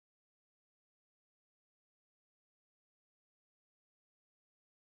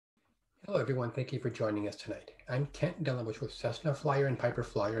Hello, everyone. Thank you for joining us tonight. I'm Kent Delenbush with Cessna Flyer and Piper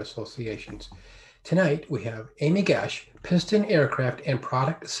Flyer Associations. Tonight, we have Amy Gesch, Piston Aircraft and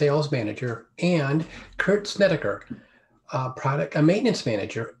Product Sales Manager, and Kurt Snedeker, Product Maintenance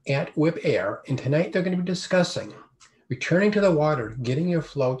Manager at Wipaire. And tonight, they're going to be discussing returning to the water, getting your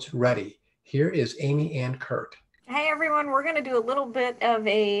floats ready. Here is Amy and Kurt. Hi everyone, we're going to do a little bit of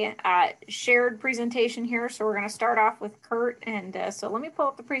a shared presentation here. So we're going to start off with Kurt, and so let me pull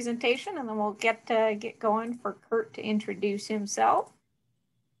up the presentation and then we'll get going for Kurt to introduce himself.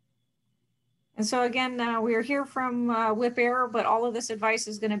 And so again, we are here from Wipaire, but all of this advice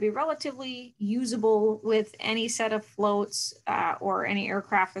is going to be relatively usable with any set of floats or any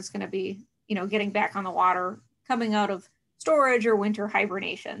aircraft that's going to be, getting back on the water, coming out of storage or winter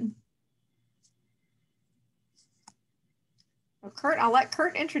hibernation. Kurt, I'll let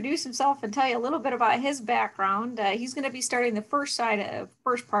Kurt introduce himself and tell you a little bit about his background. He's going to be starting the first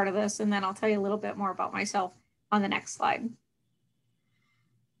part of this, and then I'll tell you a little bit more about myself on the next slide.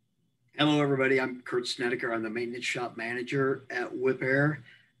 Hello, everybody. I'm Kurt Snedeker. I'm the maintenance shop manager at Wipaire.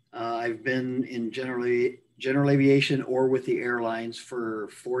 I've been in general aviation or with the airlines for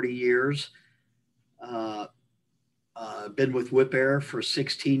 40 years. Been with Wipaire for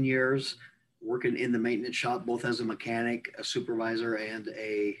 16 years. Working in the maintenance shop, both as a mechanic, a supervisor, and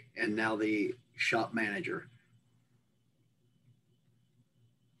now the shop manager.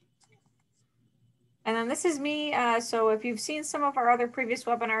 And then this is me. So if you've seen some of our other previous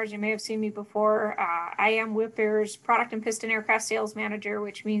webinars, you may have seen me before. I am Wipaire's product and piston aircraft sales manager,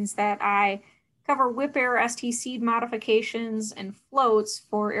 which means that I cover Wipaire STC modifications and floats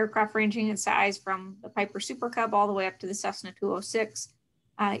for aircraft ranging in size from the Piper Super Cub all the way up to the Cessna 206.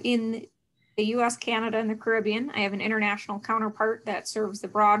 In the US, Canada, and the Caribbean. I have an international counterpart that serves the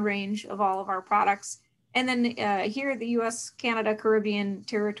broad range of all of our products. And then here at the US, Canada, Caribbean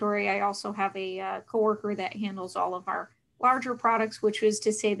territory, I also have a coworker that handles all of our larger products, which is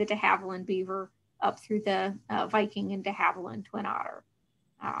to say the de Havilland Beaver up through the Viking and de Havilland Twin Otter.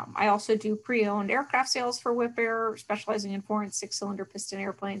 I also do pre-owned aircraft sales for Wipaire, specializing in 4- and 6-cylinder piston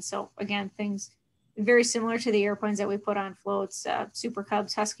airplanes. So again, things very similar to the airplanes that we put on floats, Super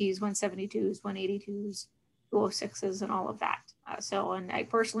Cubs, Huskies, 172s, 182s, 206s, and all of that. And I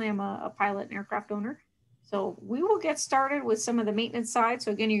personally am a pilot and aircraft owner. So we will get started with some of the maintenance side.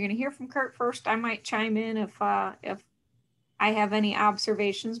 So again, you're going to hear from Kurt first. I might chime in if I have any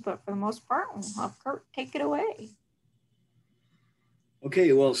observations, but for the most part, we'll have Kurt take it away.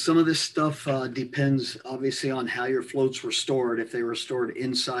 Okay, well, some of this stuff depends obviously on how your floats were stored. If they were stored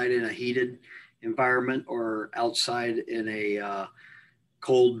inside in a heated environment or outside in a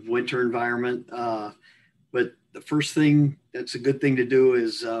cold winter environment. But the first thing that's a good thing to do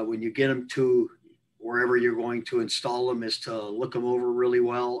is when you get them to wherever you're going to install them is to look them over really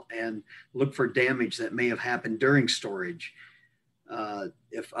well and look for damage that may have happened during storage.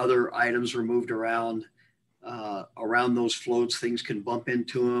 If other items were moved around those floats, things can bump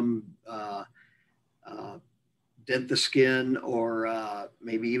into them, dent the skin, or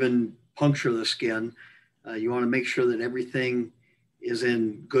maybe even puncture the skin. You want to make sure that everything is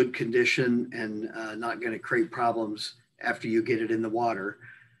in good condition and not going to create problems after you get it in the water.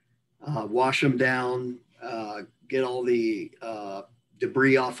 Wash them down, get all the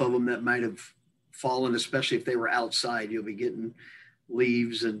debris off of them that might have fallen, especially if they were outside. You'll be getting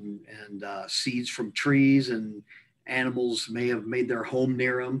leaves and seeds from trees, and animals may have made their home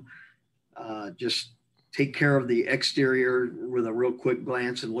near them. Just take care of the exterior with a real quick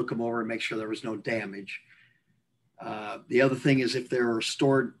glance and look them over and make sure there was no damage. The other thing is if they're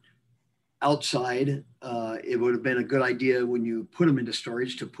stored outside, it would have been a good idea when you put them into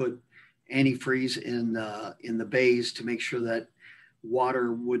storage to put antifreeze in the bays to make sure that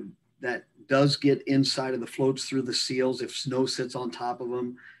water that does get inside of the floats through the seals. If snow sits on top of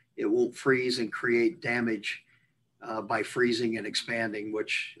them, it won't freeze and create damage by freezing and expanding,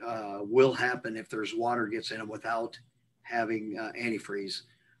 which will happen if there's water gets in them without having antifreeze.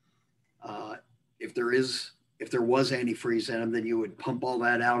 If there was antifreeze in them, then you would pump all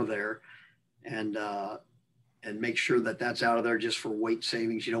that out of there and make sure that that's out of there just for weight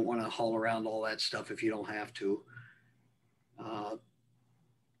savings. You don't want to haul around all that stuff if you don't have to.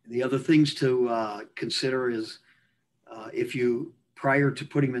 The other things to consider is if you, prior to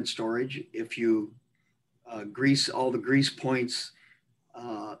putting them in storage, if you grease all the grease points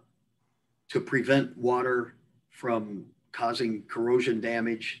to prevent water from causing corrosion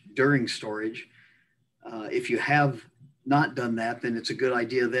damage during storage. If you have not done that, then it's a good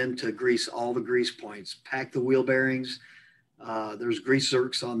idea then to grease all the grease points. Pack the wheel bearings. There's grease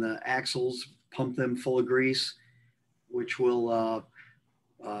zerks on the axles. Pump them full of grease, which will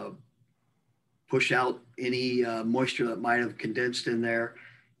push out any moisture that might have condensed in there.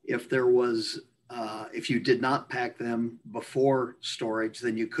 If there was, if you did not pack them before storage,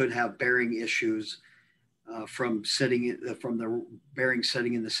 then you could have bearing issues from the bearing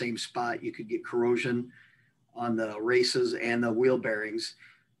setting in the same spot. You could get corrosion on the races and the wheel bearings.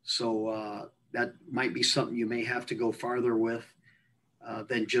 So that might be something you may have to go farther with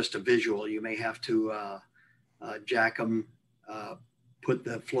than just a visual. You may have to jack them, put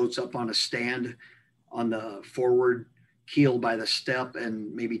the floats up on a stand on the forward keel by the step,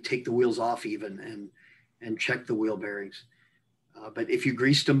 and maybe take the wheels off even and check the wheel bearings. But if you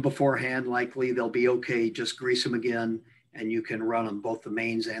greased them beforehand, likely they'll be okay. Just grease them again and you can run them, both the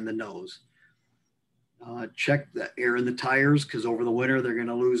mains and the nose. Check the air in the tires, because over the winter they're going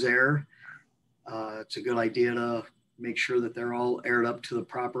to lose air. It's a good idea to make sure that they're all aired up to the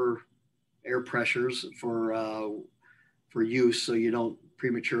proper air pressures for use, so you don't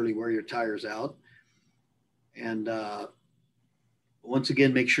prematurely wear your tires out. And once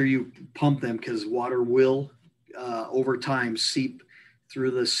again, make sure you pump them, because water will over time seep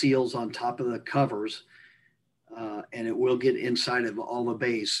through the seals on top of the covers, and it will get inside of all the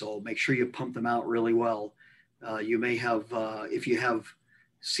bays. So make sure you pump them out really well. You may have, if you have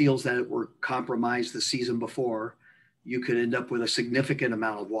seals that were compromised the season before, you could end up with a significant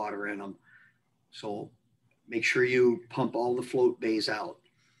amount of water in them. So make sure you pump all the float bays out.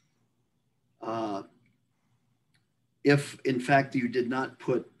 If in fact you did not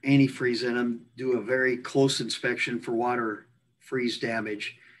put antifreeze in them, do a very close inspection for water freeze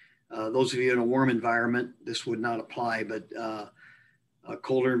damage. Those of you in a warm environment, this would not apply, but a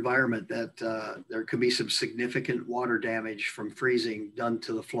colder environment, that there could be some significant water damage from freezing done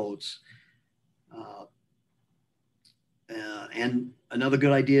to the floats. And another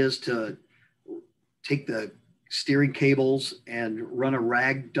good idea is to take the steering cables and run a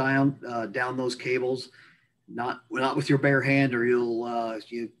rag down those cables, not with your bare hand, or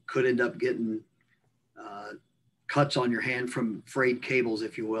you could end up getting cuts on your hand from frayed cables,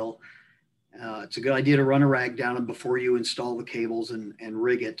 if you will. It's a good idea to run a rag down them before you install the cables and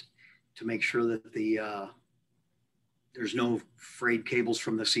rig it, to make sure that there's no frayed cables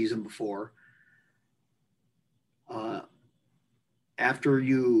from the season before. After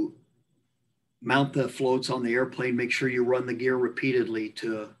you mount the floats on the airplane, make sure you run the gear repeatedly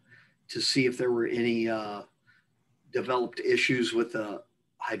to see if there were any developed issues with the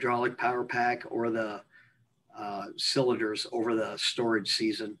hydraulic power pack or the cylinders over the storage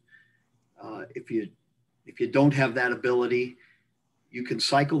season. If you don't have that ability, you can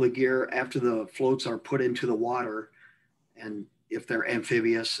cycle the gear after the floats are put into the water, and if they're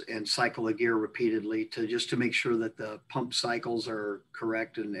amphibious, and cycle the gear repeatedly just to make sure that the pump cycles are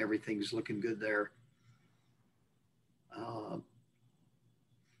correct and everything's looking good there.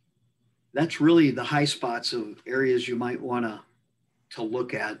 That's really the high spots of areas you might want to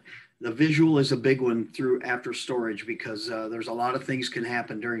look at. The visual is a big one through after storage, because there's a lot of things can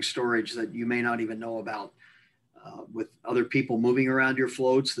happen during storage that you may not even know about. With other people moving around your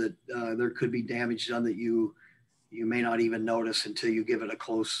floats, that there could be damage done that you may not even notice until you give it a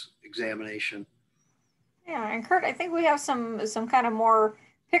close examination. Yeah, and Kurt, I think we have some kind of more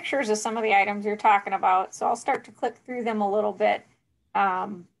pictures of some of the items you're talking about. So I'll start to click through them a little bit.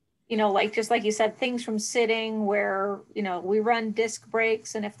 Just like you said, things from sitting where, we run disc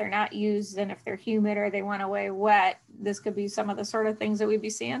brakes, and if they're not used, and if they're humid or they went away wet, this could be some of the sort of things that we'd be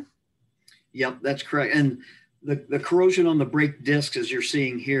seeing. Yep, that's correct. And the corrosion on the brake discs, as you're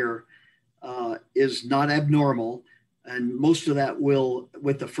seeing here, is not abnormal. And most of that will,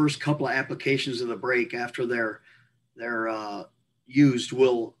 with the first couple of applications of the brake after they're used,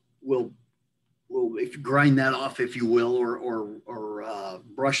 will grind that off, if you will, or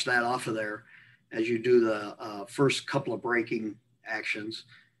brush that off of there as you do the first couple of braking actions.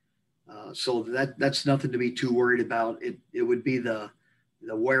 So that's nothing to be too worried about. It would be the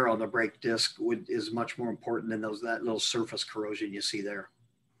wear on the brake disc is much more important than that little surface corrosion you see there.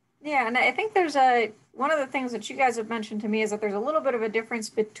 Yeah, and I think there's one of the things that you guys have mentioned to me is that there's a little bit of a difference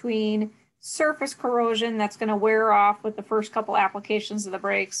between surface corrosion that's going to wear off with the first couple applications of the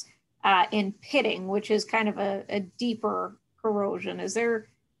brakes in pitting, which is kind of a deeper corrosion. Is there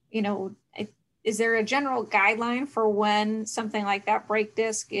a general guideline for when something like that brake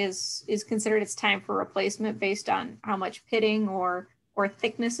disc is considered it's time for replacement based on how much pitting or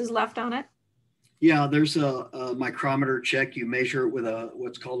thickness is left on it? Yeah, there's a micrometer check. You measure it with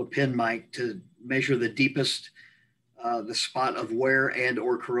what's called a pin mic to measure the deepest, the spot of wear and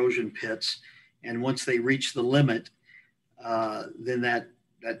or corrosion pits. And once they reach the limit, then that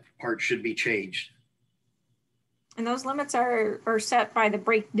part should be changed. And those limits are set by the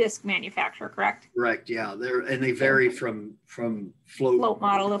brake disc manufacturer, correct? Correct. Yeah, they vary from float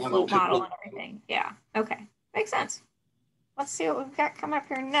model to float model and everything. Yeah. Okay. Makes sense. Let's see what we've got come up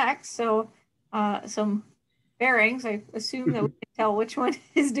here next. So some bearings. I assume that we can tell which one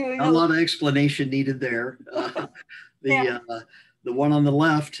is doing a lot of explanation needed there. The one on the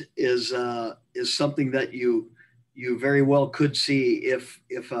left is something that you very well could see if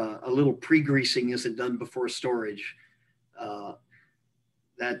a little pre-greasing isn't done before storage.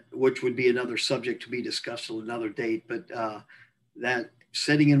 That which would be another subject to be discussed at another date, but that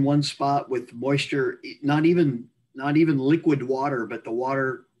setting in one spot with moisture, not even liquid water, but the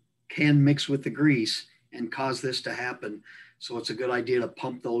water can mix with the grease and cause this to happen. So it's a good idea to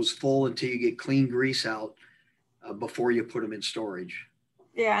pump those full until you get clean grease out before you put them in storage.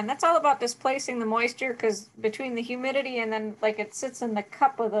 Yeah, and that's all about displacing the moisture, because between the humidity and then like it sits in the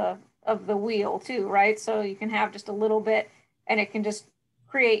cup of the wheel too, right? So you can have just a little bit, and it can just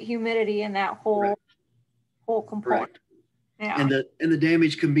create humidity in that whole component. Correct. Yeah. And the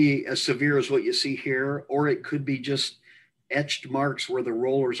damage can be as severe as what you see here, or it could be just etched marks where the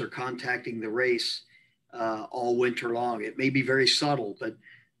rollers are contacting the race all winter long. It may be very subtle, but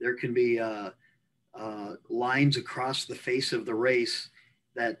there can be lines across the face of the race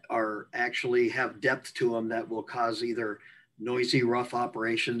that are actually have depth to them that will cause either noisy, rough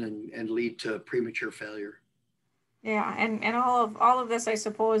operation and lead to premature failure. Yeah, and all of this, I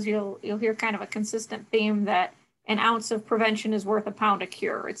suppose you'll hear kind of a consistent theme that an ounce of prevention is worth a pound of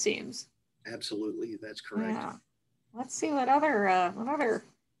cure, it seems. Absolutely, that's correct. Yeah. Let's see what other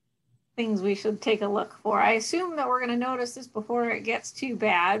things we should take a look for. I assume that we're going to notice this before it gets too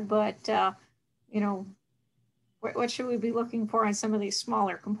bad, but what should we be looking for on some of these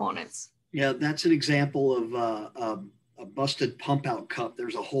smaller components? Yeah, that's an example of a busted pump out cup.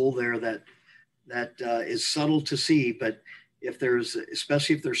 There's a hole there that is subtle to see, but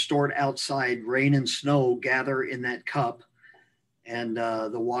especially if they're stored outside, rain and snow gather in that cup, and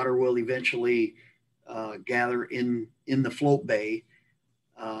the water will eventually gather in the float bay.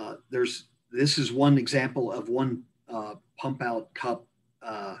 This is one example of one pump out cup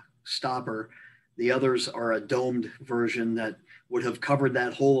stopper. The others are a domed version that would have covered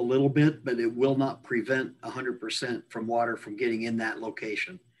that hole a little bit, but it will not prevent 100% from water from getting in that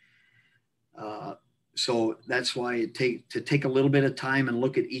location. So that's why to take a little bit of time and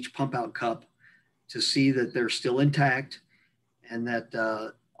look at each pump out cup to see that they're still intact, and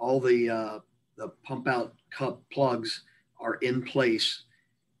that all the pump out cup plugs are in place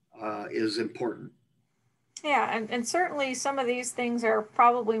is important. Yeah, and certainly some of these things are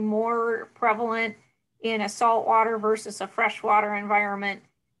probably more prevalent in a saltwater versus a freshwater environment.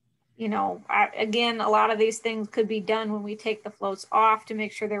 Again, a lot of these things could be done when we take the floats off to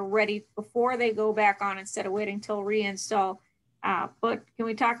make sure they're ready before they go back on instead of waiting till reinstall. But can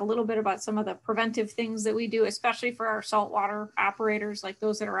we talk a little bit about some of the preventive things that we do, especially for our saltwater operators, like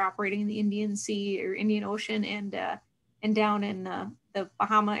those that are operating in the Indian Sea or Indian Ocean and down in the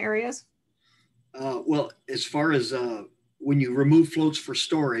Bahama areas? Well, as far as when you remove floats for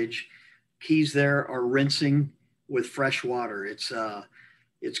storage, keys there are rinsing with fresh water.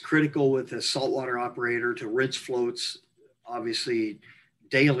 It's critical with a saltwater operator to rinse floats, obviously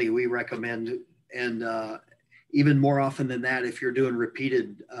daily we recommend, and even more often than that if you're doing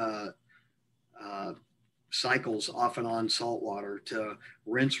repeated cycles off and on saltwater, to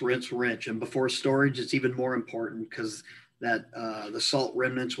rinse. And before storage, it's even more important because that the salt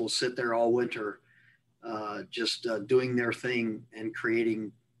remnants will sit there all winter just doing their thing and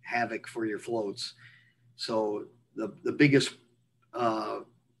creating havoc for your floats. So the biggest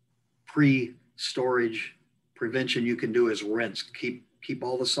pre-storage prevention you can do is rinse. Keep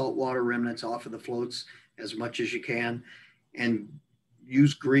all the saltwater remnants off of the floats as much as you can, and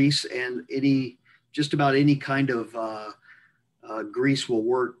use grease, and just about any kind of grease will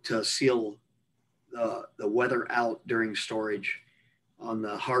work to seal the weather out during storage on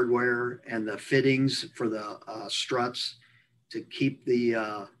the hardware and the fittings for the struts to keep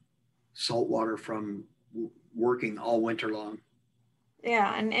the salt water from working all winter long.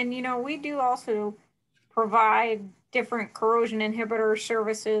 Yeah, and we do also provide different corrosion inhibitor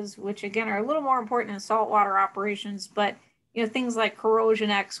services, which again are a little more important in saltwater operations, but things like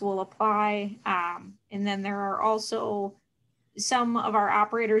Corrosion X will apply. And then there are also some of our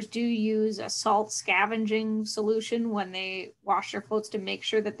operators do use a salt scavenging solution when they wash their floats to make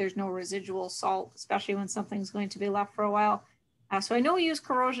sure that there's no residual salt, especially when something's going to be left for a while. So I know we use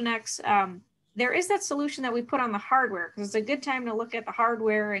Corrosion X. There is that solution that we put on the hardware, because it's a good time to look at the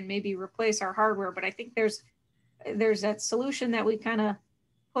hardware and maybe replace our hardware. But I think there's that solution that we kind of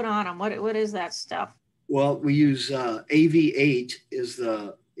put on them. What is that stuff? Well, we use AV8 is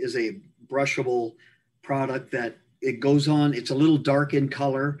a brushable product that it goes on. It's a little dark in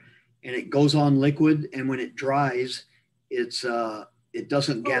color, and it goes on liquid. And when it dries, it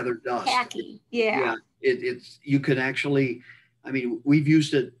doesn't gather dust. Tacky, yeah. It's you can actually. I mean, we've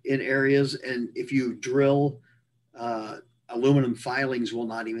used it in areas, and if you drill, aluminum filings will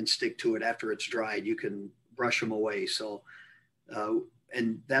not even stick to it after it's dried. You can brush them away. So.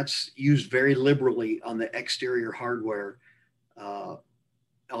 And that's used very liberally on the exterior hardware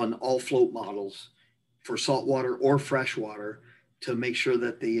on all float models for saltwater or freshwater to make sure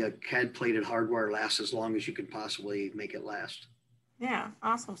that the CAD plated hardware lasts as long as you can possibly make it last. Yeah,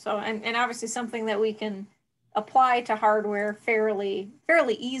 awesome. So, and obviously something that we can apply to hardware fairly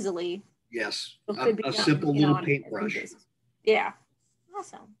easily. Yes, So a simple little paintbrush. Yeah,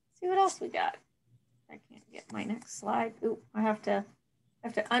 awesome. Let's see what else we got. I can't get my next slide. Ooh, I have to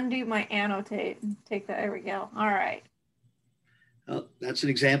undo my annotate and take that. There we go. All right. That's an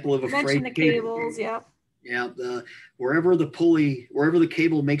example of a mentioned the cables. Yep. Yeah. Wherever the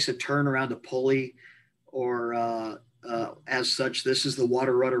cable makes a turn around a pulley, or as such, this is the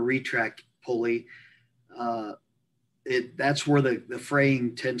water rudder retract pulley. That's where the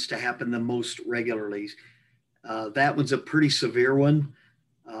fraying tends to happen the most regularly. That one's a pretty severe one.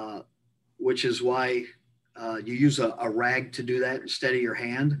 Which is why you use a rag to do that instead of your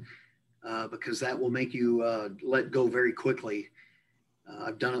hand, because that will make you let go very quickly.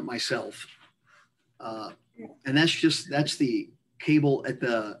 I've done it myself. And that's the cable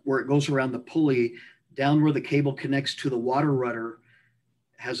where it goes around the pulley, down where the cable connects to the water rudder,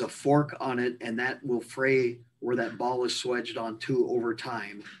 has a fork on it, and that will fray where that ball is swedged onto over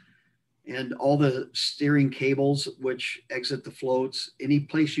time. And all the steering cables which exit the floats, any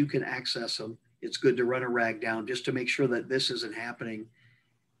place you can access them, it's good to run a rag down just to make sure that this isn't happening.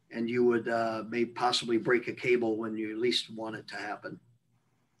 And you would may possibly break a cable when you least want it to happen.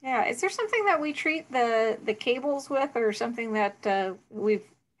 Yeah. Is there something that we treat the cables with, or something that we've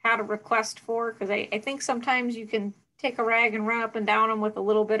had a request for? Because I think sometimes you can take a rag and run up and down them with a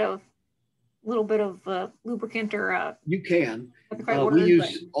little bit of lubricant or you can. Word, we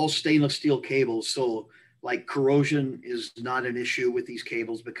use all stainless steel cables, so like corrosion is not an issue with these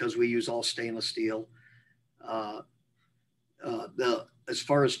cables because we use all stainless steel. As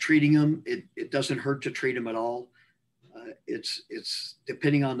far as treating them, it doesn't hurt to treat them at all. It's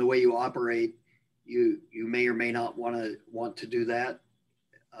depending on the way you operate, you may or may not want to do that,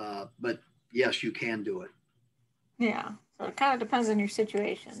 but yes, you can do it. Yeah, so it kind of depends on your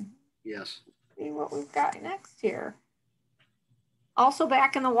situation. Yes. See what we've got next here. Also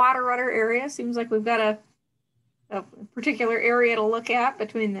back in the water rudder area, seems like we've got a particular area to look at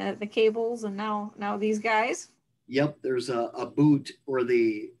between the cables and now these guys. Yep, there's a boot where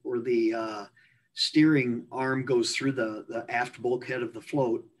the steering arm goes through the aft bulkhead of the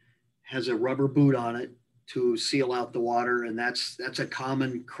float, has a rubber boot on it to seal out the water, and that's a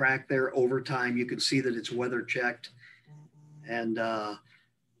common crack there. Over time, you can see that it's weather checked, and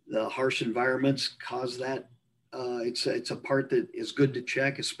the harsh environments cause that. It's a part that is good to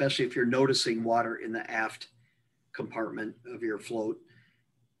check, especially if you're noticing water in the aft compartment of your float.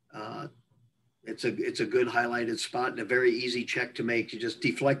 It's a good highlighted spot and a very easy check to make. You just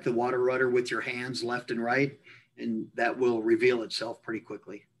deflect the water rudder with your hands left and right, and that will reveal itself pretty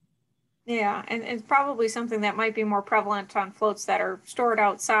quickly. Yeah, and it's probably something that might be more prevalent on floats that are stored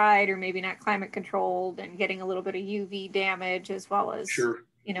outside or maybe not climate controlled and getting a little bit of UV damage, as well as sure.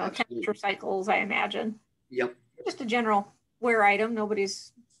 Temperature cycles, I imagine. Yep. Just a general wear item. No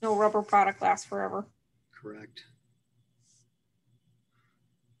rubber product lasts forever. Correct.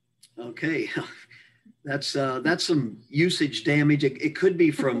 Okay. That's some usage damage. It could be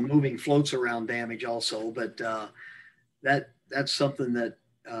from moving floats around damage also, but that's something that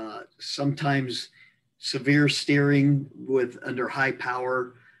sometimes severe steering under high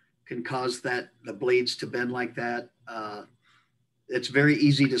power can cause the blades to bend like that. It's very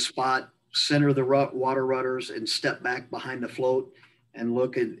easy to spot. Center the water rudders and step back behind the float and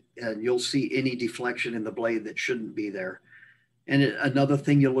look, and you'll see any deflection in the blade that shouldn't be there. And another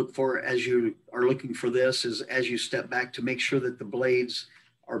thing you'll look for as you are looking for this is as you step back to make sure that the blades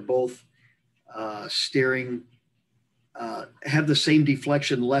are both steering, have the same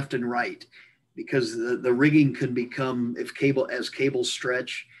deflection left and right, because the rigging can become, as cables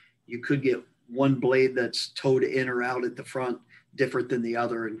stretch, you could get one blade that's towed in or out at the front different than the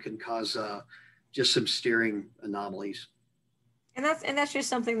other and can cause just some steering anomalies. And that's just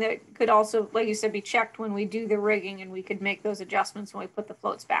something that could also, like you said, be checked when we do the rigging, and we could make those adjustments when we put the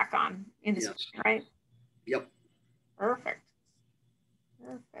floats back on in the season, right? Yep. Perfect.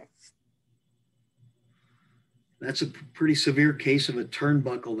 That's a pretty severe case of a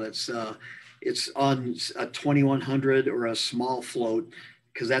turnbuckle. It's on a 2100 or a small float,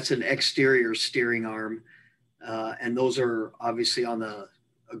 because that's an exterior steering arm. And those are obviously on the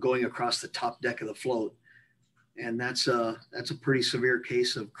going across the top deck of the float. And that's a pretty severe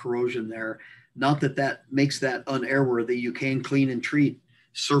case of corrosion there. Not that that makes that unairworthy. You can clean and treat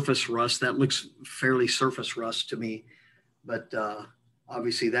surface rust. That looks fairly surface rust to me, but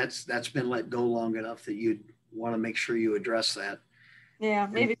obviously that's been let go long enough that you'd want to make sure you address that. Yeah,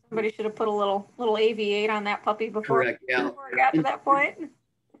 maybe somebody should have put a little AV8 on that puppy before, correct, yeah. before it got to that point.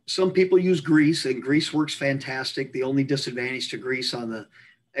 Some people use grease, and grease works fantastic. The only disadvantage to grease on the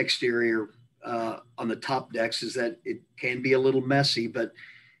exterior, on the top decks, is that it can be a little messy, but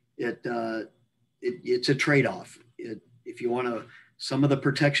it's a trade-off. If you want to, some of the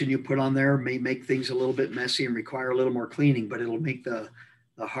protection you put on there may make things a little bit messy and require a little more cleaning, but it'll make the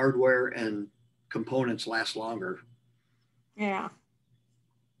hardware and components last longer. Yeah.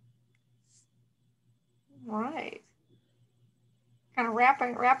 All right. Kind of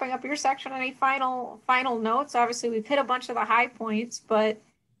wrapping up your section. Any final notes? Obviously, we've hit a bunch of the high points, but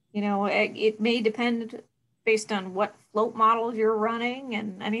you know, it may depend based on what float models you're running,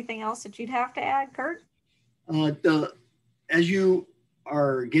 and anything else that you'd have to add, Kurt? As you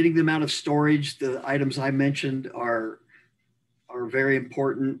are getting them out of storage, the items I mentioned are very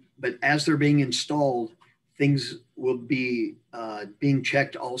important, but as they're being installed, things will be being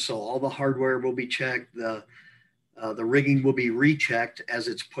checked also. All the hardware will be checked. The rigging will be rechecked as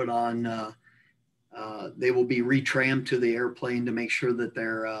it's put on. They will be retrammed to the airplane to make sure that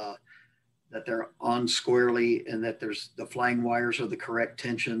they're on squarely, and that the flying wires are the correct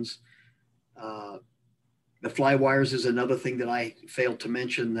tensions. The fly wires is another thing that I failed to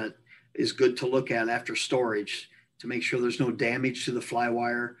mention that is good to look at after storage, to make sure there's no damage to the fly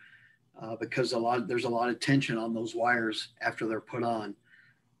wire, because there's a lot of tension on those wires after they're put on.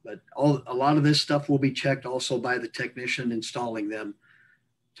 But a lot of this stuff will be checked also by the technician installing them,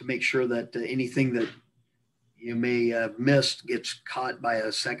 to make sure that anything that you may have missed gets caught by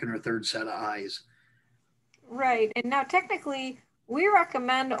a second or third set of eyes. Right. And now technically, we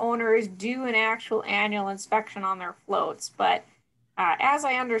recommend owners do an actual annual inspection on their floats. But as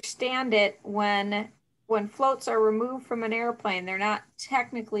I understand it, when floats are removed from an airplane, they're not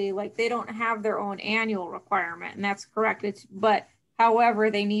technically, like, they don't have their own annual requirement. And that's correct. But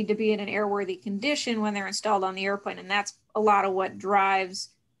however, they need to be in an airworthy condition when they're installed on the airplane. And that's a lot of what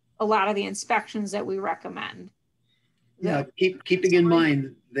drives a lot of the inspections that we recommend. Yeah, keeping in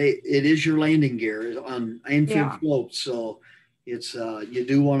mind, it is your landing gear on amphibian floats. So it's you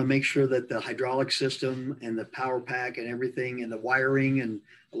do want to make sure that the hydraulic system and the power pack and everything and the wiring and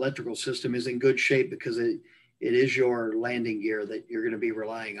electrical system is in good shape, because it is your landing gear that you're going to be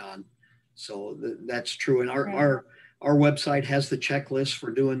relying on. So that's true. And our website has the checklist for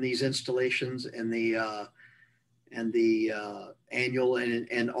doing these installations, and the annual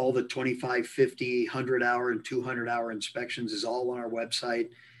and all the 25, 50, 100-hour and 200-hour inspections is all on our website.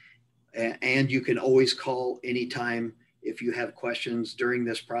 And you can always call anytime if you have questions during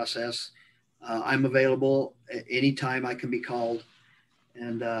this process. I'm available anytime. I can be called,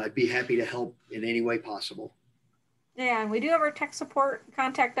 and I'd be happy to help in any way possible. Yeah, and we do have our tech support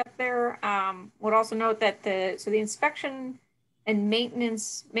contact up there. Would also note that the inspection and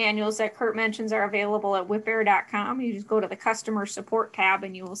maintenance manuals that Kurt mentions are available at wipaire.com. You just go to the customer support tab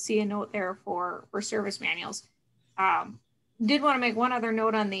and you will see a note there for service manuals. Did want to make one other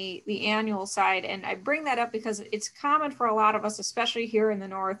note on the annual side, and I bring that up because it's common for a lot of us, especially here in the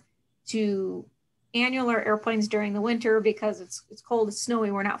north, to annual our airplanes during the winter because it's cold, it's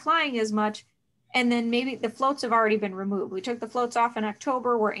snowy, we're not flying as much, and then maybe the floats have already been removed. We took the floats off in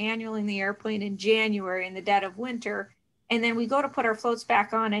October, we're annualing the airplane in January in the dead of winter, and then we go to put our floats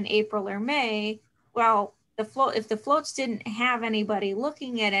back on in April or May. Well, if the floats didn't have anybody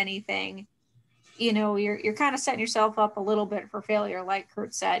looking at anything, you know, you're kind of setting yourself up a little bit for failure. Like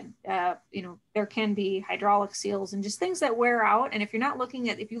Kurt said, you know, there can be hydraulic seals and just things that wear out. And if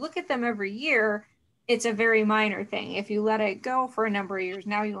you look at them every year, it's a very minor thing. If you let it go for a number of years,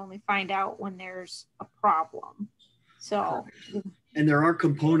 now you only find out when there's a problem. So, and there are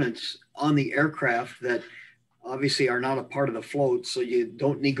components on the aircraft that obviously are not a part of the float, so you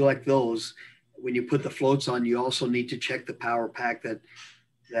don't neglect those. When you put the floats on, you also need to check the power pack that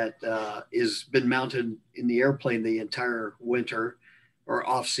is been mounted in the airplane the entire winter or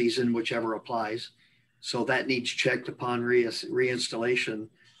off season, whichever applies. So that needs checked upon reinstallation.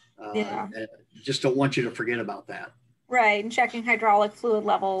 Just don't want you to forget about that. Right, and checking hydraulic fluid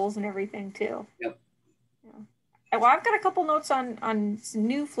levels and everything too. Yep. Yeah. Well, I've got a couple notes on some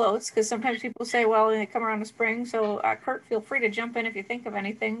new floats, because sometimes people say, well, they come around the spring. So Kurt, feel free to jump in if you think of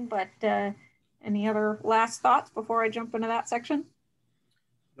anything, but any other last thoughts before I jump into that section?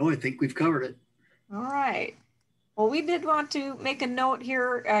 No, I think we've covered it. All right. Well, we did want to make a note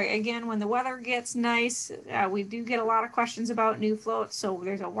here. Again, when the weather gets nice, we do get a lot of questions about new floats. So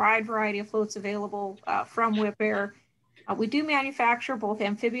there's a wide variety of floats available from Wipaire. We do manufacture both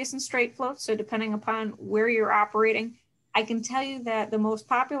amphibious and straight floats. So depending upon where you're operating, I can tell you that the most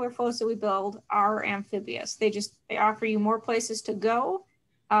popular floats that we build are amphibious. They offer you more places to go,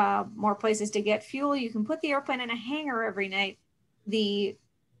 more places to get fuel. You can put the airplane in a hangar every night.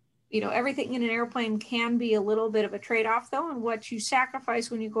 Everything in an airplane can be a little bit of a trade-off though. And what you sacrifice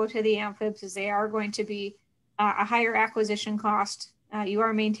when you go to the amphibs is they are going to be a higher acquisition cost. You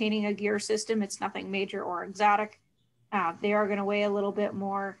are maintaining a gear system. It's nothing major or exotic. They are going to weigh a little bit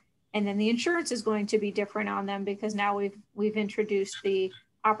more. And then the insurance is going to be different on them because now we've introduced the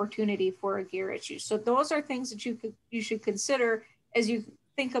opportunity for a gear issue. So those are things that you should consider as you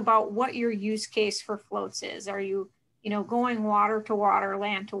think about what your use case for floats is. Are you going water to water,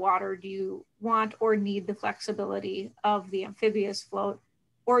 land to water? Do you want or need the flexibility of the amphibious float?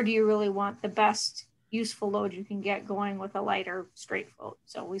 Or do you really want the best useful load you can get going with a lighter straight float?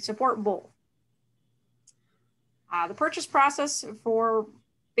 So we support both. The purchase process for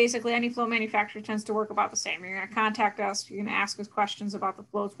basically any float manufacturer tends to work about the same. You're going to contact us. You're going to ask us questions about the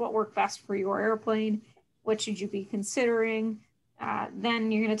floats. What worked best for your airplane? What should you be considering?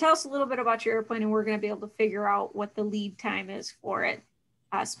 Then you're going to tell us a little bit about your airplane, and we're going to be able to figure out what the lead time is for it.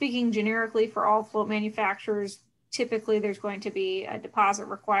 Speaking generically for all float manufacturers, typically there's going to be a deposit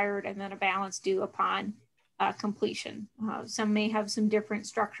required and then a balance due upon completion. Some may have some different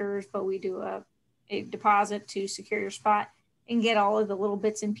structures, but we do a deposit to secure your spot and get all of the little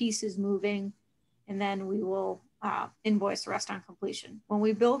bits and pieces moving, and then we will invoice the rest on completion. When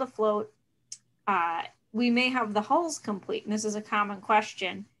we build a float, we may have the hulls complete, and this is a common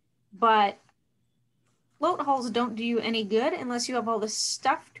question, but float hulls don't do you any good unless you have all the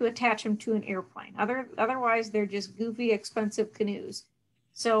stuff to attach them to an airplane. Otherwise, they're just goofy, expensive canoes.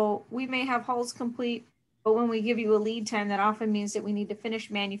 So we may have hulls complete, but when we give you a lead time, that often means that we need to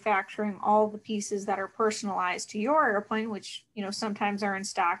finish manufacturing all the pieces that are personalized to your airplane, which sometimes are in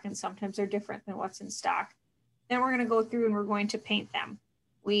stock and sometimes are different than what's in stock. Then we're going to go through and we're going to paint them.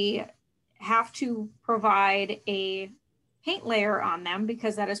 We have to provide a paint layer on them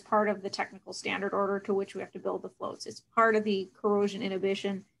because that is part of the technical standard order to which we have to build the floats. It's part of the corrosion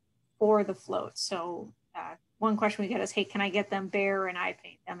inhibition for the floats. So one question we get is, hey, can I get them bare and I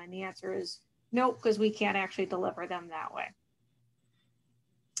paint them? And the answer is nope, because we can't actually deliver them that way.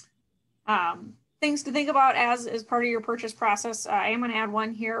 Things to think about as part of your purchase process. I am going to add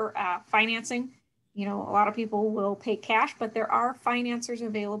one here, financing. A lot of people will pay cash, but there are financers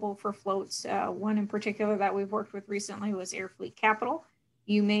available for floats. One in particular that we've worked with recently was Air Fleet Capital.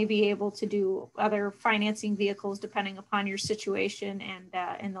 You may be able to do other financing vehicles depending upon your situation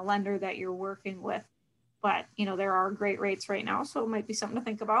and the lender that you're working with. But, there are great rates right now, so it might be something to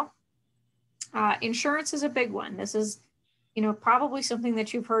think about. Insurance is a big one. This is, probably something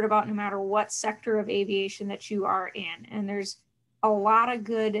that you've heard about no matter what sector of aviation that you are in. And there's a lot of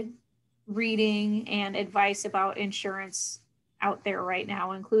good reading and advice about insurance out there right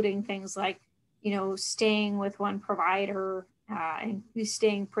now, including things like, staying with one provider and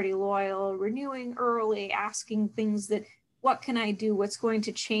staying pretty loyal, renewing early, asking things that, what can I do? What's going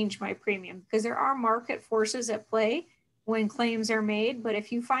to change my premium? Because there are market forces at play when claims are made. But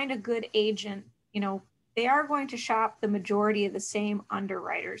if you find a good agent, they are going to shop the majority of the same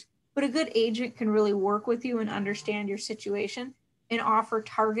underwriters. But a good agent can really work with you and understand your situation and offer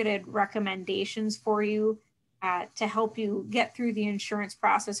targeted recommendations for you to help you get through the insurance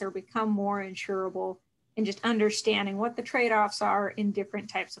process or become more insurable, and just understanding what the trade-offs are in different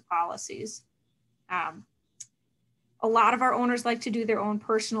types of policies. A lot of our owners like to do their own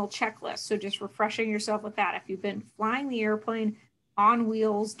personal checklist. So just refreshing yourself with that. If you've been flying the airplane on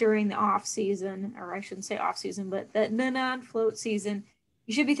wheels during the off season, or I shouldn't say off season, but the non-float season,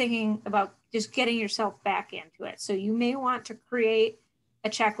 you should be thinking about just getting yourself back into it. So you may want to create a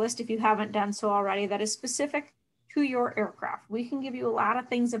checklist, if you haven't done so already, that is specific to your aircraft. We can give you a lot of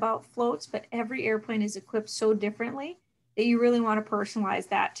things about floats, but every airplane is equipped so differently that you really want to personalize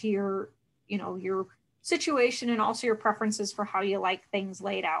that to your situation and also your preferences for how you like things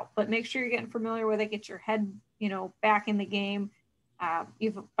laid out. But make sure you're getting familiar with it, get your head, back in the game.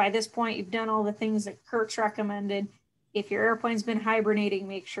 By this point, you've done all the things that Kurt's recommended. If your airplane's been hibernating,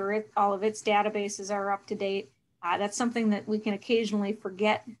 make sure all of its databases are up to date. That's something that we can occasionally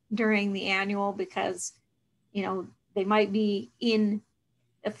forget during the annual because they might be in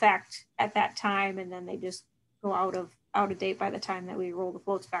effect at that time, and then they just go out of date by the time that we roll the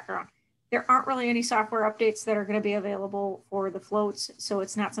floats back around. There aren't really any software updates that are going to be available for the floats, so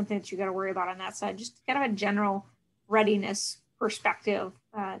it's not something that you got to worry about on that side. Just kind of a general readiness perspective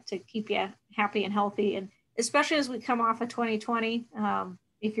to keep you happy and healthy, and especially as we come off of 2020.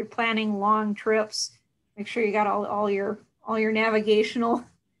 If you're planning long trips, make sure you got all your navigational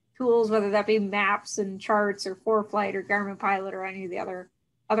tools, whether that be maps and charts or ForeFlight or Garmin Pilot or any of the other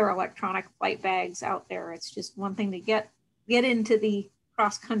electronic flight bags out there. It's just one thing to get into the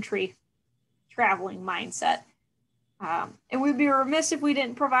cross-country traveling mindset. And we'd be remiss if we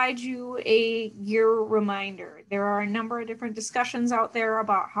didn't provide you a gear reminder. There are a number of different discussions out there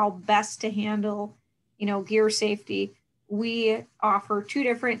about how best to handle, gear safety. We offer two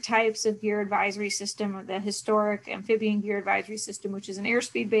different types of gear advisory system: the historic amphibian gear advisory system, which is an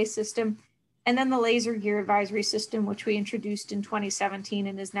airspeed-based system, and then the laser gear advisory system, which we introduced in 2017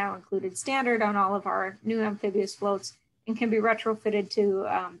 and is now included standard on all of our new amphibious floats and can be retrofitted to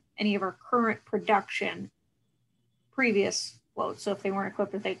any of our current production previous floats. So if they weren't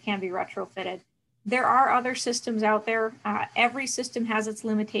equipped with it, they can be retrofitted. There are other systems out there. Every system has its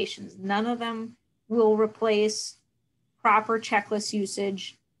limitations. None of them will replace proper checklist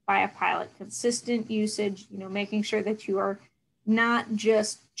usage by a pilot, consistent usage, making sure that you are not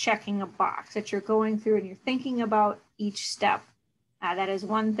just checking a box, that you're going through and you're thinking about each step. That is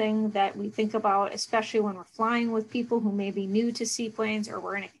one thing that we think about, especially when we're flying with people who may be new to seaplanes or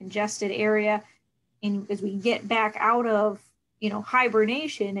we're in a congested area. And as we get back out of,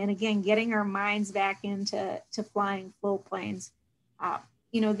 hibernation, and again, getting our minds back into flying float planes,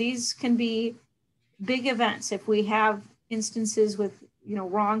 these can be big events. If we have instances with,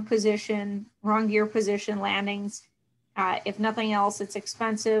 wrong gear position landings, if nothing else, it's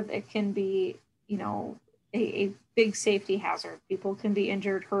expensive. It can be, a big safety hazard. People can be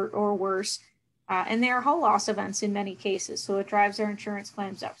injured, hurt, or worse. And there are hull loss events in many cases. So it drives our insurance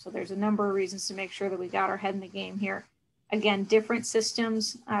claims up. So there's a number of reasons to make sure that we got our head in the game here. Again, different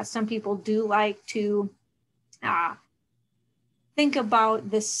systems. Some people do like to think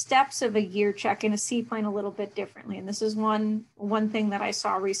about the steps of a gear check in a seaplane a little bit differently. And this is one thing that I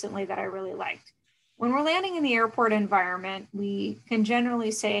saw recently that I really liked. When we're landing in the airport environment, we can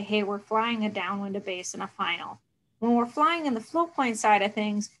generally say, hey, we're flying a downwind, a base, and a final. When we're flying in the float plane side of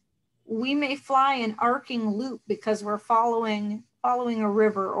things, we may fly an arcing loop because we're following a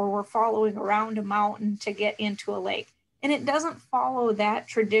river or we're following around a mountain to get into a lake. And it doesn't follow that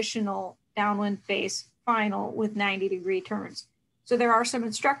traditional downwind base final with 90-degree turns. So there are some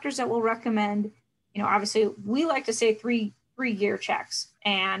instructors that will recommend, obviously we like to say three gear checks,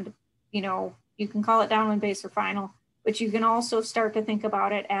 and, you can call it downwind base or final, but you can also start to think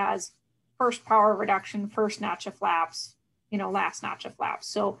about it as first power reduction, first notch of flaps, last notch of flaps.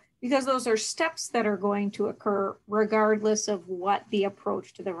 So because those are steps that are going to occur regardless of what the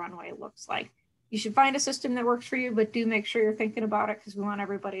approach to the runway looks like. You should find a system that works for you, but do make sure you're thinking about it because we want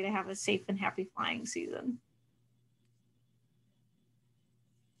everybody to have a safe and happy flying season.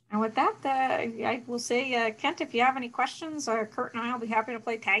 And with that, I will say, Kent, if you have any questions, Kurt and I will be happy to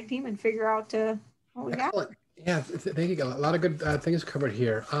play tag team and figure out what we got. Yeah, thank you. A lot of good things covered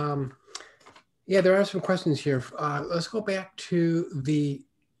here. Yeah, there are some questions here. Let's go back to the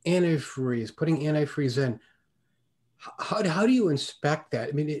antifreeze, putting antifreeze in. How do you inspect that?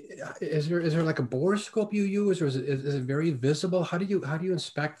 I mean, is there like a borescope you use, or is it very visible? How do you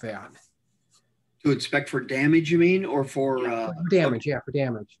inspect that? To inspect for damage, you mean, or for damage? Yeah, for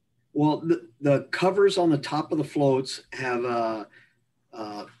damage. Well, the covers on the top of the floats have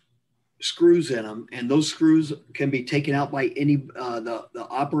screws in them, and those screws can be taken out by any the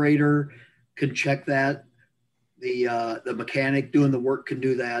operator can check that. The mechanic doing the work can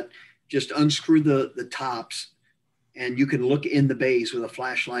do that. Just unscrew the tops, and you can look in the bays with a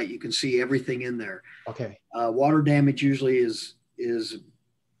flashlight. You can see everything in there. Okay. Water damage usually is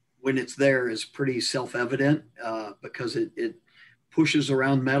when it's there is pretty self-evident because it pushes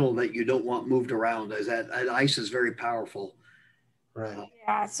around metal that you don't want moved around, as that ice is very powerful. Right.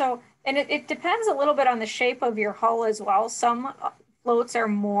 Yeah. So, and it depends a little bit on the shape of your hull as well. Some floats are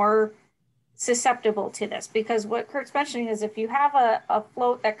more susceptible to this because what Kurt's mentioning is if you have a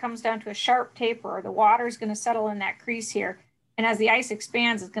float that comes down to a sharp taper, the water is going to settle in that crease here. And as the ice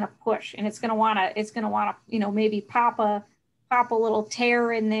expands, it's going to push, and it's going to want to, maybe pop a little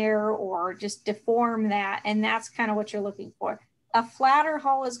tear in there or just deform that. And that's kind of what you're looking for. A flatter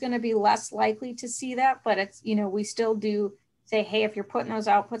hull is going to be less likely to see that, but it's, we still do say, hey, if you're putting those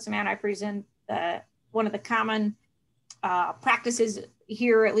out, put some antifreeze in. One of the common practices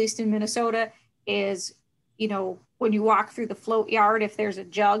here, at least in Minnesota, is, when you walk through the float yard, if there's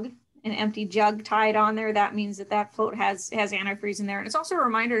an empty jug tied on there, that means that float has antifreeze in there. And it's also a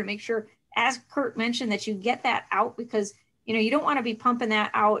reminder to make sure, as Kurt mentioned, that you get that out, because you don't want to be pumping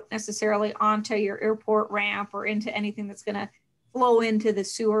that out necessarily onto your airport ramp or into anything that's going to flow into the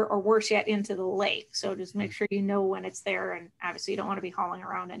sewer, or worse yet, into the lake. So just make sure when it's there, and obviously you don't want to be hauling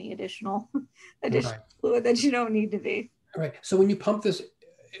around any additional fluid that you don't need to be. All right. So when you pump this,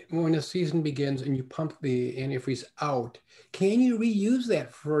 when the season begins and you pump the antifreeze out, can you reuse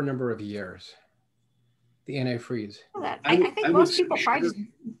that for a number of years? The antifreeze. I think most people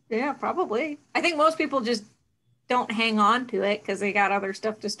probably. I think most people just don't hang on to it because they got other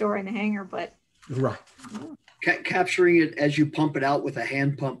stuff to store in the hangar. But right. Capturing it as you pump it out with a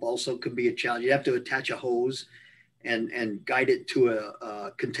hand pump also could be a challenge. You have to attach a hose and guide it to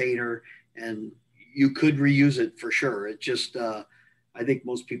a container, and you could reuse it for sure. It just, I think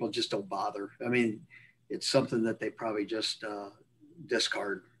most people just don't bother. I mean, it's something that they probably just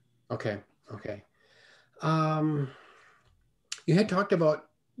discard. Okay. You had talked about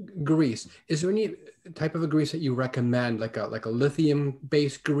grease. Is there any type of a grease that you recommend, like a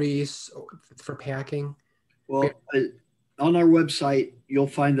lithium-based grease for packing? Well, on our website, you'll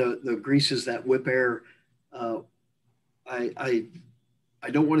find the greases that Wipaire, I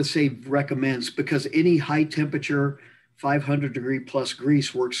don't want to say recommends, because any high temperature 500 degree plus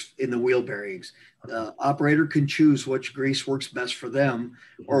grease works in the wheel bearings. The operator can choose which grease works best for them,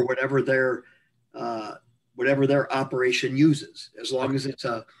 or whatever their operation uses, as long as it's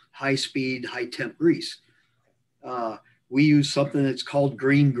a high speed, high temp grease. We use something that's called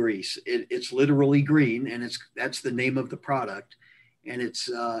green grease. It's literally green, and that's the name of the product. And it's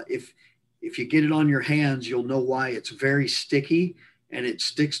if you get it on your hands, you'll know why. It's very sticky, and it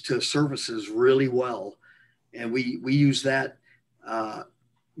sticks to surfaces really well. And we use that.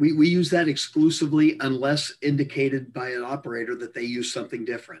 We use that exclusively unless indicated by an operator that they use something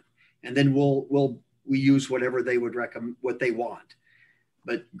different. And then we use whatever they would recommend, what they want.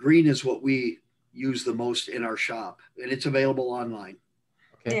 But green is what we use the most in our shop, and it's available online.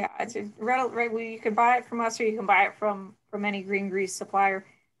 Okay. Yeah, it's right. You can buy it from us, or you can buy it from any green grease supplier.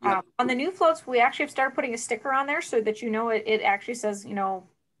 Yep. On the new floats, we actually have started putting a sticker on there so that it actually says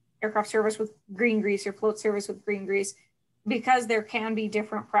aircraft service with green grease or float service with green grease, because there can be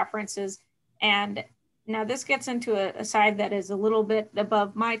different preferences. And now this gets into a side that is a little bit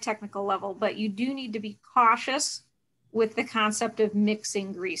above my technical level, but you do need to be cautious with the concept of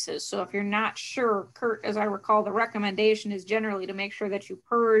mixing greases. So if you're not sure, Kurt, as I recall, the recommendation is generally to make sure that you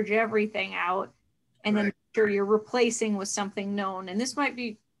purge everything out, and then make sure you're replacing with something known. And this might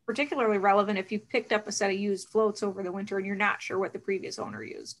be particularly relevant if you picked up a set of used floats over the winter and you're not sure what the previous owner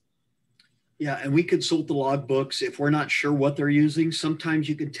used. Yeah, and we consult the log books if we're not sure what they're using. Sometimes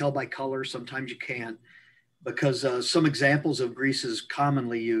you can tell by color, sometimes you can't, because some examples of greases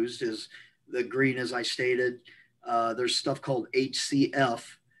commonly used is the green, as I stated. There's stuff called HCF,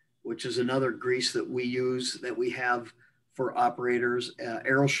 which is another grease that we use, that we have for operators.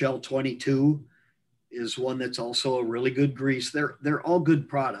 Aeroshell 22 is one that's also a really good grease. They're all good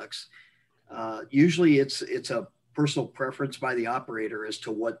products. Usually it's a personal preference by the operator as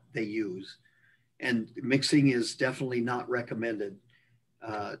to what they use. And mixing is definitely not recommended.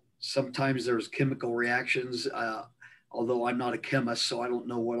 Sometimes there's chemical reactions, although I'm not a chemist, so I don't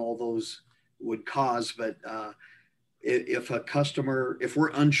know what all those would cause. But if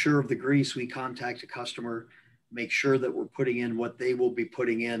we're unsure of the grease, we contact a customer, make sure that we're putting in what they will be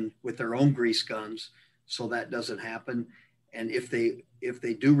putting in with their own grease guns, so that doesn't happen. And if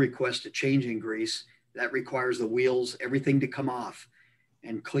they do request a change in grease, that requires the wheels, everything to come off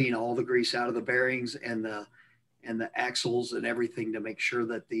and clean all the grease out of the bearings and the axles and everything, to make sure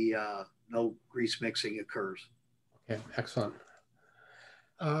that no grease mixing occurs. Okay, excellent.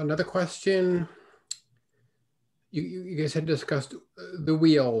 Another question. You guys had discussed the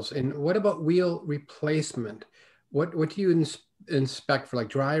wheels, and what about wheel replacement? What do you inspect for, like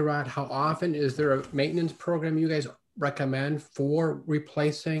dry rot? How often? Is there a maintenance program you guys recommend for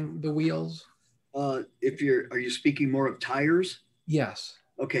replacing the wheels? Are you speaking more of tires? Yes.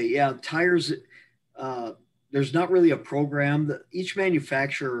 Okay, yeah, tires. There's not really a program. Each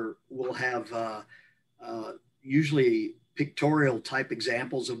manufacturer will have usually pictorial type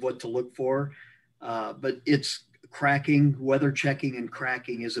examples of what to look for, but it's cracking, weather checking, and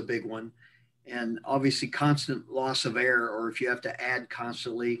cracking is a big one. And obviously constant loss of air, or if you have to add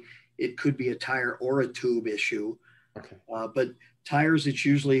constantly, it could be a tire or a tube issue. Okay. But tires, it's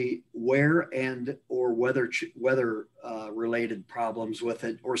usually wear and or weather related problems with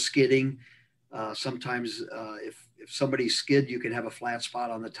it, or skidding. Sometimes if somebody's skid, you can have a flat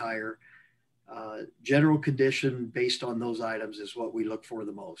spot on the tire. General condition based on those items is what we look for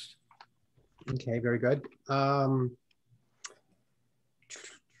the most. Okay, very good.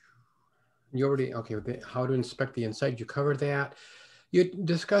 You already, okay, how to inspect the inside, you covered that. You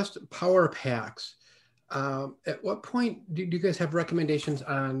discussed power packs. At what point do you guys have recommendations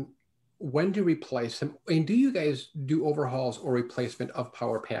on when to replace them? And do you guys do overhauls or replacement of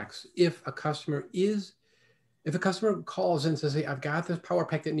power packs? If a customer calls in and says, hey, I've got this power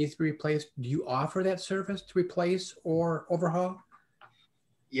pack that needs to be replaced, do you offer that service to replace or overhaul?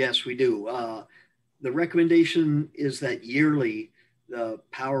 Yes, we do. The recommendation is that yearly the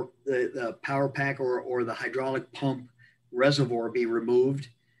power pack or the hydraulic pump reservoir be removed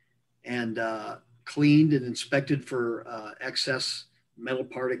and cleaned and inspected for excess metal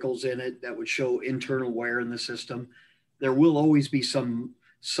particles in it that would show internal wear in the system. There will always be some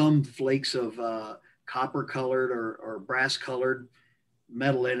flakes of copper colored or brass colored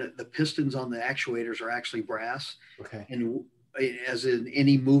metal in it. The pistons on the actuators are actually brass. Okay. And as in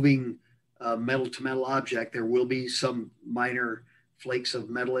any moving metal to metal object, there will be some minor flakes of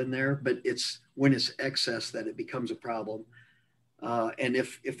metal in there, but it's when it's excess that it becomes a problem. And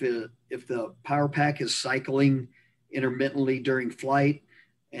if the power pack is cycling intermittently during flight,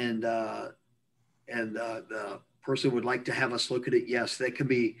 and the person would like to have us look at it, yes, that can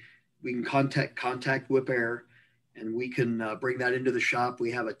be. We can contact Wipaire, and we can bring that into the shop.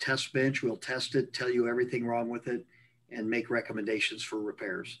 We have a test bench. We'll test it, tell you everything wrong with it, and make recommendations for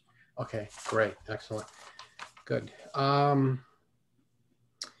repairs. Okay, great, excellent, good.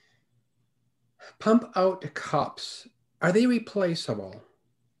 Pump out cups, are they replaceable?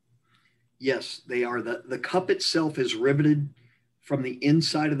 Yes, they are. The cup itself is riveted from the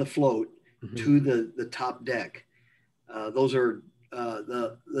inside of the float to the top deck. Those are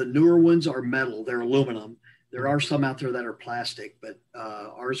the newer ones are metal. They're aluminum. There are some out there that are plastic, but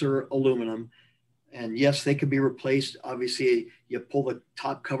ours are aluminum. And yes, they can be replaced. Obviously, you pull the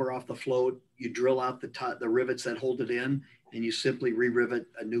top cover off the float, you drill out the rivets that hold it in, and you simply re-rivet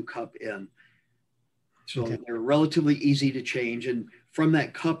a new cup in. So they're relatively easy to change. And from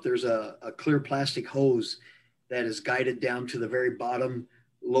that cup, there's a clear plastic hose that is guided down to the very bottom,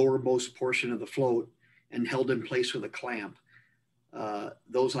 lowermost portion of the float and held in place with a clamp.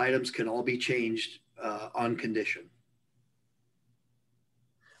 Those items can all be changed on condition.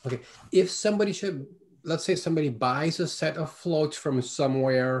 Okay, if somebody let's say somebody buys a set of floats from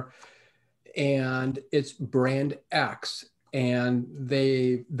somewhere and it's brand X and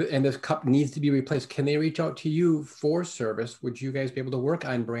this cup needs to be replaced, can they reach out to you for service? Would you guys be able to work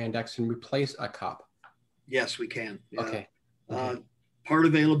on brand X and replace a cup? Yes, we can. Yeah. Okay. Part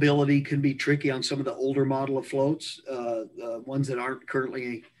availability can be tricky on some of the older model of floats, the ones that aren't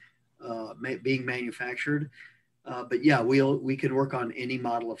currently being manufactured. But yeah, we can work on any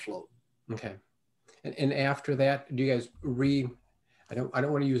model of float. Okay. And after that, do you guys I don't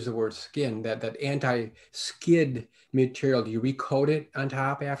want to use the word skin, that anti-skid material, do you recoat it on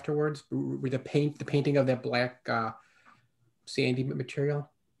top afterwards with the painting of that black sandy material?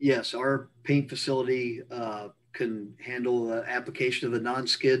 Yes, our paint facility can handle the application of the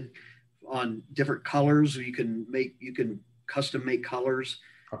non-skid on different colors. You can custom make colors.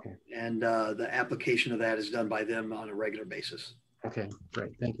 Okay. And the application of that is done by them on a regular basis. Okay,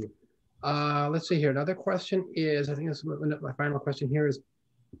 great, thank you. Let's see here. Another question is, I think this is my final question here, is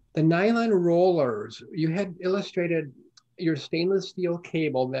the nylon rollers. You had illustrated your stainless steel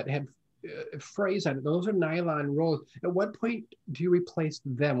cable that had frays on it. Those are nylon rollers. At what point do you replace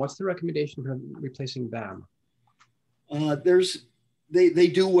them? What's the recommendation for replacing them? They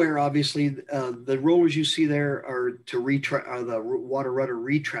do wear, obviously. The rollers you see there are the water rudder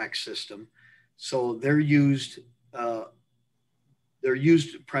retract system. So they're used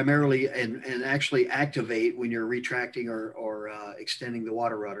primarily and actually activate when you're retracting or extending the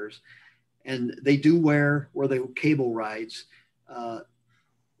water rudders. And they do wear where the cable rides.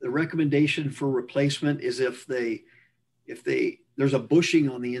 The recommendation for replacement is if there's a bushing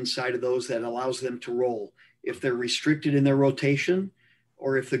on the inside of those that allows them to roll. If they're restricted in their rotation,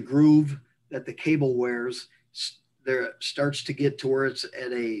 or if the groove that the cable wears there starts to get to where it's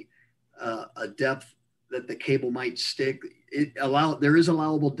at a depth that the cable might stick, there is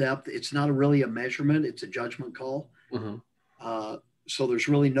allowable depth. It's not really a measurement; it's a judgment call. So there's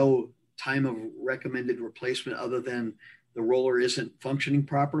really no time of recommended replacement other than the roller isn't functioning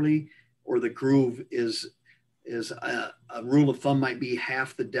properly, or the groove is a rule of thumb might be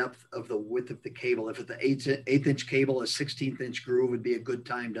half the depth of the width of the cable. If it's the eighth inch cable, a 16th inch groove would be a good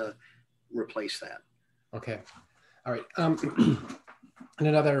time to replace that. Okay. All right. And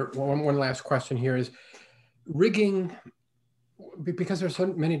another one last question here is rigging because there's so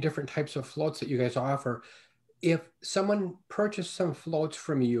many different types of floats that you guys offer. If someone purchased some floats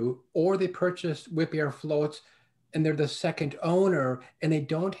from you, or they purchased Wipaire floats and they're the second owner and they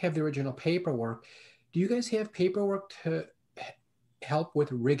don't have the original paperwork, do you guys have paperwork to help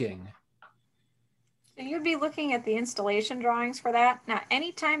with rigging? So you'd be looking at the installation drawings for that. Now,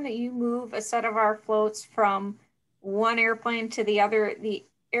 anytime that you move a set of our floats from one airplane to the other, the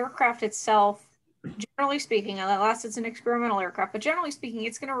aircraft itself, generally speaking, unless it's an experimental aircraft, but generally speaking,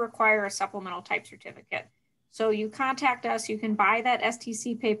 it's going to require a supplemental type certificate. So you contact us, you can buy that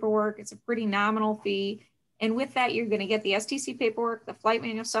STC paperwork. It's a pretty nominal fee. And with that, you're going to get the STC paperwork, the flight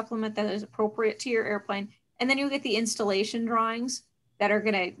manual supplement that is appropriate to your airplane. And then you'll get the installation drawings that are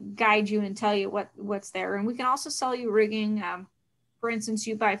going to guide you and tell you what's there. And we can also sell you rigging. For instance,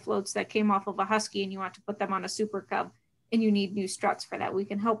 you buy floats that came off of a Husky and you want to put them on a Super Cub and you need new struts for that. We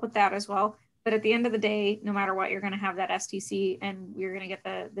can help with that as well. But at the end of the day, no matter what, you're going to have that STC and you're going to get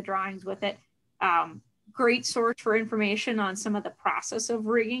the drawings with it. Great source for information on some of the process of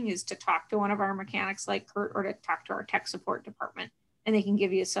rigging is to talk to one of our mechanics like Kurt, or to talk to our tech support department, and they can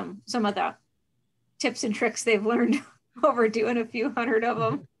give you some of the tips and tricks they've learned over doing a few hundred of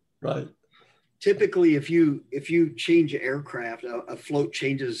them. Right. Typically, if you change aircraft, a float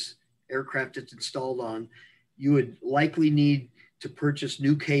changes aircraft it's installed on, you would likely need to purchase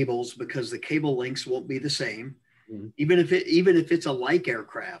new cables because the cable lengths won't be the same. Mm-hmm. Even if it's a like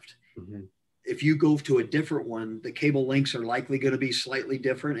aircraft. Mm-hmm. If you go to a different one, the cable lengths are likely going to be slightly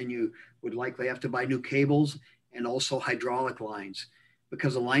different, and you would likely have to buy new cables and also hydraulic lines,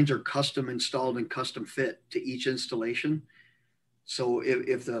 because the lines are custom installed and custom fit to each installation. So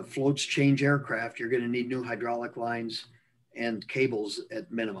if the floats change aircraft, you're going to need new hydraulic lines and cables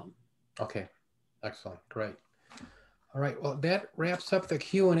at minimum. Okay, excellent, great. All right, well, that wraps up the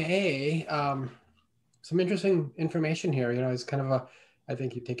Q&A. Some interesting information here. You know, it's kind of I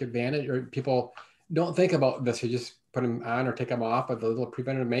think you take advantage, or people don't think about this. You just put them on or take them off, but the little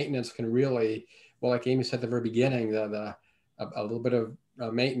preventative maintenance can really, well, like Amy said at the very beginning, a little bit of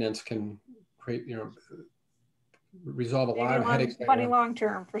maintenance can create, resolve a lot of headaches. Money long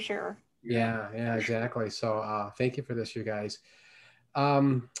term, for sure. Yeah, exactly. So thank you for this, you guys.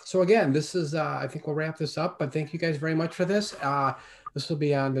 So again, this is, I think we'll wrap this up, but thank you guys very much for this. This will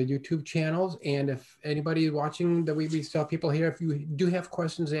be on the YouTube channels. And if anybody watching, we still have people here, if you do have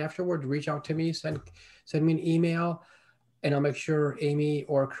questions afterward, reach out to me, send me an email, and I'll make sure Amy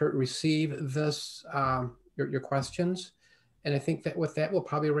or Kurt receive this, your questions. And I think that with that, we'll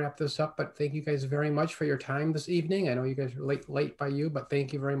probably wrap this up, but thank you guys very much for your time this evening. I know you guys are late by you, but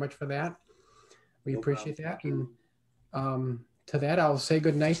thank you very much for that. We appreciate that. And to that, I'll say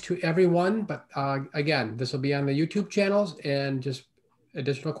good night to everyone. But again, this will be on the YouTube channels, and just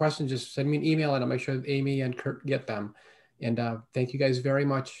additional questions, just send me an email and I'll make sure that Amy and Kurt get them. And thank you guys very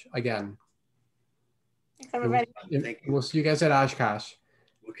much again. Thanks, everybody. We'll see you guys at Oshkosh.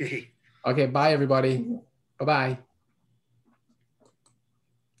 Okay. Okay, bye everybody. Bye-bye.